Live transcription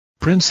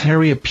Prince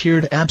Harry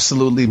appeared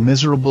absolutely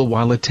miserable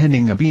while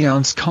attending a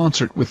Beyoncé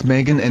concert with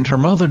Meghan and her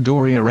mother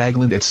Doria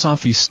Ragland at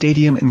SoFi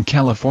Stadium in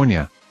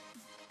California.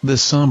 The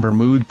somber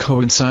mood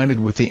coincided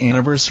with the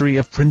anniversary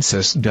of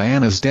Princess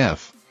Diana's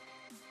death.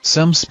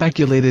 Some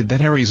speculated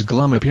that Harry's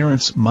glum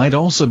appearance might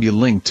also be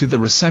linked to the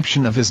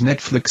reception of his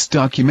Netflix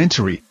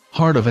documentary,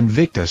 Heart of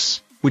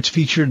Invictus, which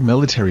featured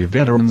military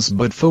veterans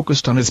but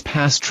focused on his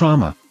past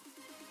trauma.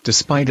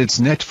 Despite its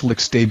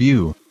Netflix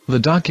debut, the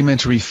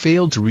documentary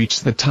failed to reach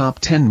the top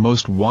 10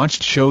 most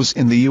watched shows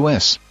in the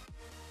U.S.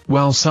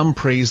 While some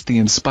praised the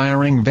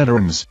inspiring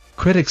veterans,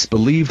 critics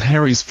believe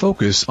Harry's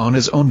focus on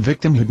his own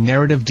victimhood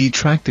narrative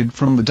detracted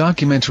from the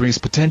documentary's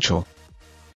potential.